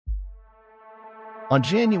On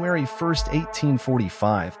January 1,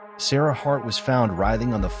 1845, Sarah Hart was found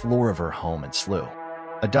writhing on the floor of her home in Slough.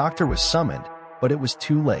 A doctor was summoned, but it was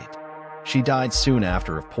too late. She died soon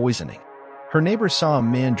after of poisoning. Her neighbors saw a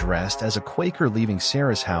man dressed as a Quaker leaving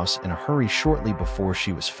Sarah's house in a hurry shortly before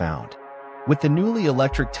she was found. With the newly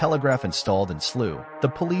electric telegraph installed in Slough, the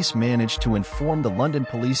police managed to inform the London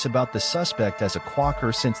police about the suspect as a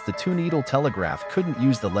Quaker since the two-needle telegraph couldn't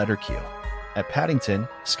use the letter Q. At Paddington,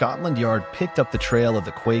 Scotland Yard picked up the trail of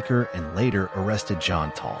the Quaker and later arrested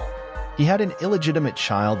John Tawell. He had an illegitimate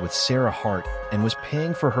child with Sarah Hart and was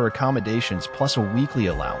paying for her accommodations plus a weekly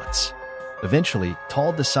allowance. Eventually,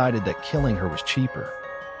 Tawell decided that killing her was cheaper.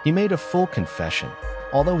 He made a full confession,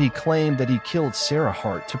 although he claimed that he killed Sarah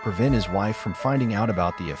Hart to prevent his wife from finding out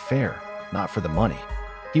about the affair, not for the money.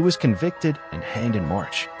 He was convicted and hanged in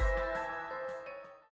March.